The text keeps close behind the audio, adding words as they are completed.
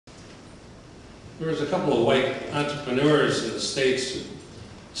There was a couple of white entrepreneurs in the States who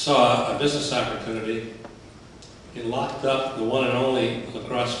saw a business opportunity and locked up the one and only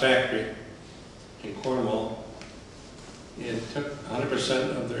Lacrosse factory in Cornwall and took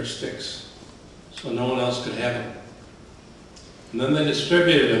 100% of their sticks so no one else could have them. And then they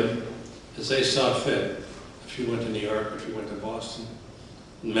distributed them as they saw fit. If you went to New York, if you went to Boston,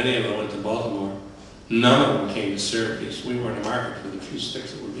 many of them went to Baltimore. None of them came to Syracuse. We were in a market for the few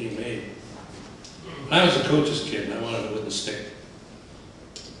sticks that were being made. I was a coach's kid and I wanted a wooden stick.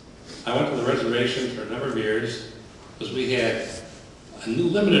 I went to the reservation for a number of years because we had a new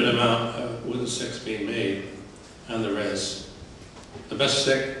limited amount of wooden sticks being made on the res. The best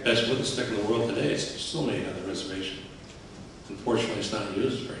wooden stick in the world today is still made on the reservation. Unfortunately, it's not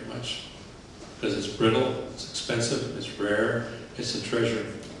used very much because it's brittle, it's expensive, it's rare, it's a treasure.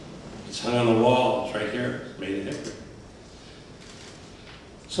 It's hung on the wall, it's right here, it's made in hickory.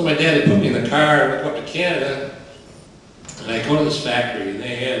 So my dad had put me in the car and went up to Canada, and I go to this factory, and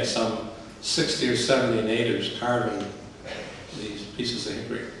they had some 60 or 70 natives carving these pieces of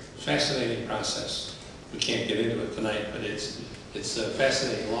hickory. Fascinating process. We can't get into it tonight, but it's a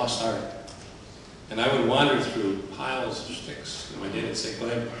fascinating lost art. And I would wander through piles of sticks, and my dad would say, go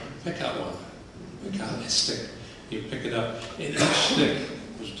ahead, pick out one. Pick out a stick. You pick it up, and each stick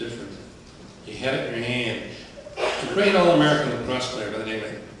was different. You had it in your hand. A great all-American lacrosse player by the name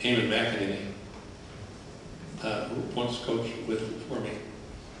of Eamon McEnany, who once coached for me,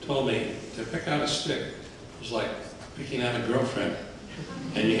 told me to pick out a stick was like picking out a girlfriend,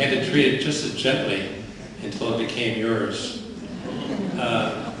 and you had to treat it just as gently until it became yours.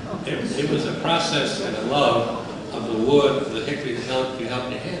 It was a process and a love of the wood, of the hickory that you held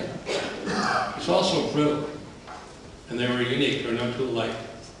in your hand. It's also brittle, and they were unique. There were no two alike.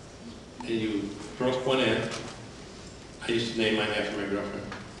 And you broke one end. I used to name mine after my girlfriend.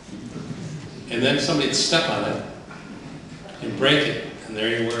 And then somebody would step on it and break it, and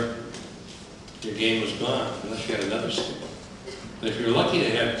there you were. Your game was gone, unless you had another stick. And if you're lucky to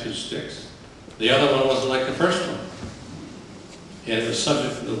have two sticks, the other one wasn't like the first one. And it was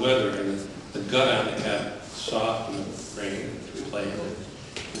subject to the weather, and the gut on it got soft in the rain, which we played.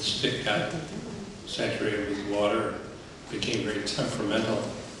 The stick got saturated with water, became very temperamental.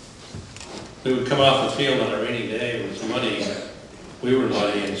 We would come off the field on a rainy day, it was muddy, we were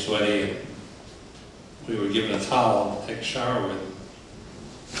muddy and sweaty, and we were given a towel to take a shower with.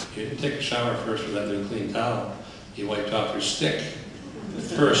 You didn't take a shower first with that new clean towel. You wiped off your stick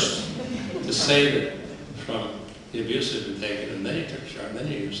first to save it from the abuse that had been taken, and then you took a shower, and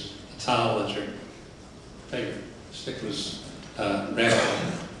then you used a towel that your favorite stick was wrapped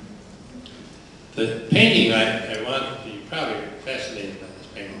on. The painting I want, you're probably fascinated by this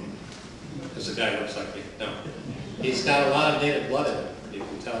painting, because the guy looks like me. No. He's got a lot of native blood in it. You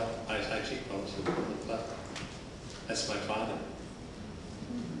can tell by his high cheekbones. That's my father.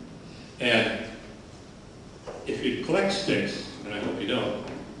 And if you collect sticks, and I hope you don't,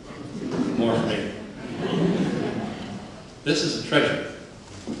 more for me. This is a treasure.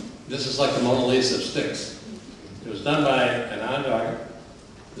 This is like the Mona Lisa of sticks. It was done by an Onondaga.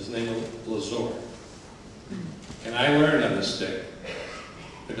 His name was Lazor. And I learned on this stick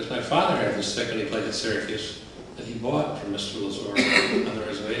because my father had this stick when he played at Syracuse that he bought from Mr. Lazor on the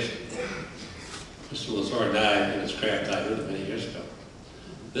reservation. Mr. Lazor died, and his craft died with him many years ago.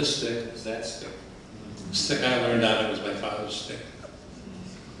 This stick is that stick. The stick I learned on it was my father's stick.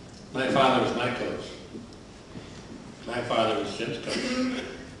 My father was my coach. My father was Jim's coach.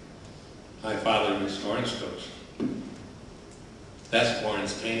 My father was Oren's coach. That's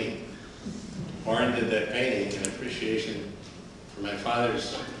Oren's painting. Oren did that painting in appreciation for my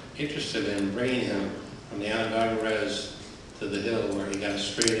father's interest in bringing him from the Onondaga res to the hill where he got a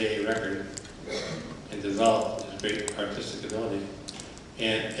straight A record and developed his great artistic ability.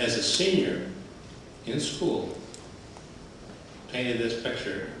 And as a senior in school, painted this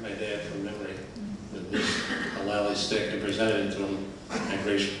picture of my dad from memory with this lally stick and presented it to him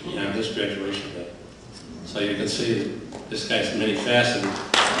on his graduation day. So you can see that this guy's many-faceted.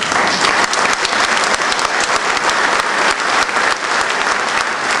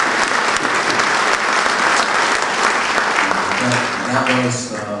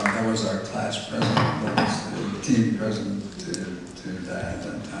 That was our class president. That was the team president to that at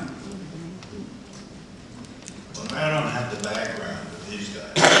that time. Well, I don't have the background of these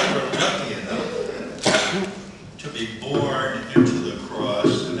guys. They were lucky enough to be born into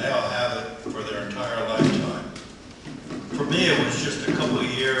lacrosse, and they'll have it for their entire lifetime. For me, it was just a couple of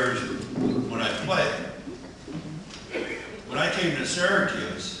years when I played. When I came to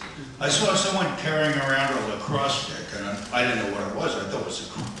Syracuse, I saw someone carrying around a lacrosse stick, and I didn't know what it was. I thought it was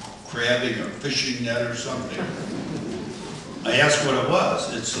a crabbing or fishing net or something. I asked what it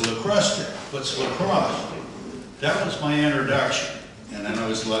was. It's a lacrosse stick. What's lacrosse? That was my introduction. And then I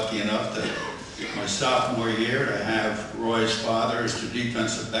was lucky enough that my sophomore year to have Roy's father as the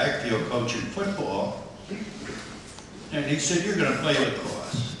defensive backfield coach in football. And he said, "You're going to play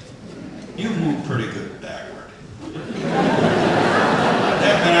lacrosse. You move pretty good backward."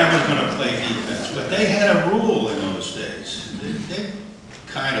 That meant I was going to play defense. But they had a rule in those days. They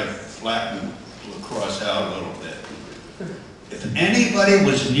kind of flattened lacrosse out a little bit. If anybody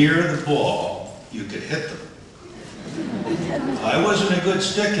was near the ball, you could hit them. I wasn't a good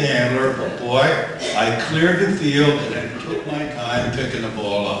stick handler, but boy, I cleared the field and then took my time picking the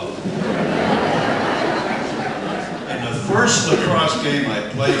ball up. And the first lacrosse game I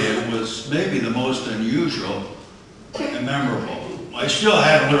played in was maybe the most unusual and memorable. I still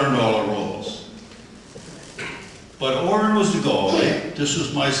hadn't learned all the rules. But Oren was the goalie. This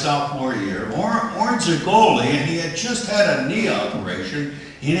was my sophomore year. Oren's a goalie, and he had just had a knee operation.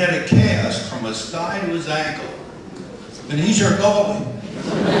 He had a cast from his thigh to his ankle. And he's our goalie. He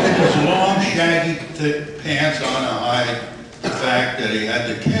had his long, shaggy, thick pants on to hide the fact that he had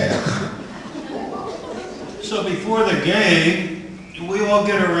the cast. So before the game, we all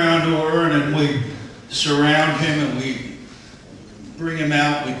get around to Oren and we surround him and we bring him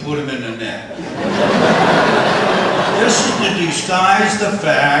out and we put him in the net. This is to disguise the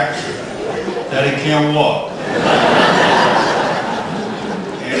fact that he can't walk.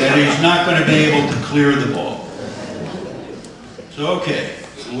 And that he's not going to be able to clear the ball. So, okay,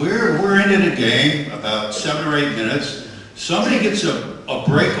 we're into the game, about 7 or 8 minutes. Somebody gets a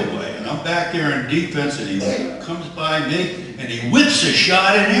breakaway, and I'm back there in defense, and he comes by me, and he whips a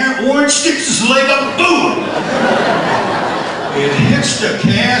shot in there. Oren sticks his leg up, boom! It hits the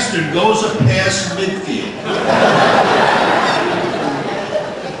cast and goes up past midfield.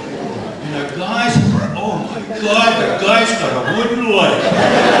 And the guys, oh my God, the guy's got a wooden leg.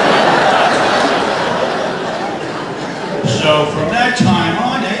 So from that time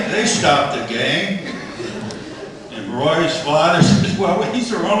on, they stopped the game. And Roy's father says, "Well,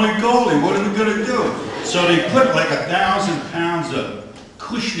 he's our only goalie. What are we going to do?" So they put like 1,000 pounds of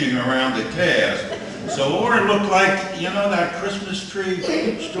cushioning around the cast. So Oren looked like, you know, that Christmas tree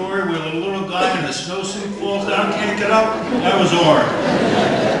story where the little guy in the snowsuit falls down, can't get up? That was Oren.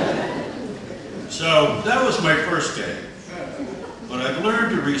 So that was my first game. But I've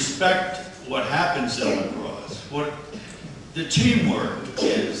learned to respect what happens in lacrosse. The teamwork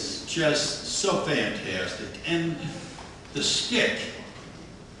is just so fantastic. And the stick,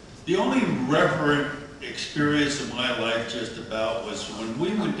 the only reverent experience of my life just about was when we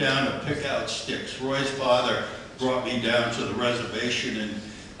went down to pick out sticks. Roy's father brought me down to the reservation and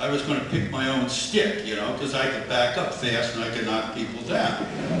I was going to pick my own stick, you know, because I could back up fast and I could knock people down.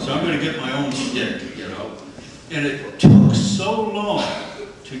 So I'm going to get my own stick, you know. And it took so long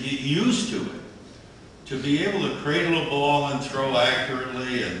to get used to it, to be able to cradle a ball and throw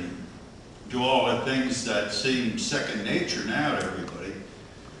accurately and do all the things that seem second nature now to everybody.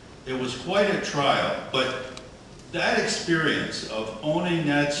 It was quite a trial, but that experience of owning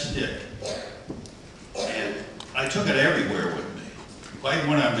that stick, and I took it everywhere with me. If I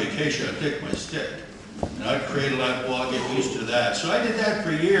went on vacation, I'd take my stick, and I'd cradle that ball, get used to that. So I did that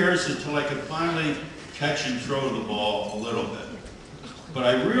for years until I could finally catch and throw the ball a little bit. But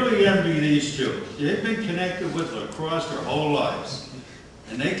I really envy these two. They've been connected with lacrosse their whole lives,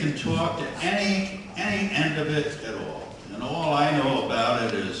 and they can talk to any end of it at all. And all I know about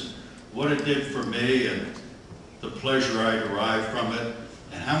it is what it did for me and the pleasure I derive from it,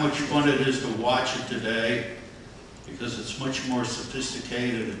 and how much fun it is to watch it today, because it's much more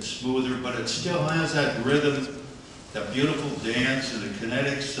sophisticated and smoother, but it still has that rhythm, that beautiful dance, and the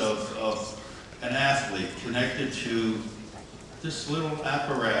kinetics of an athlete connected to this little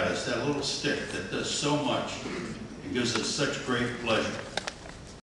apparatus, that little stick that does so much and gives us such great pleasure.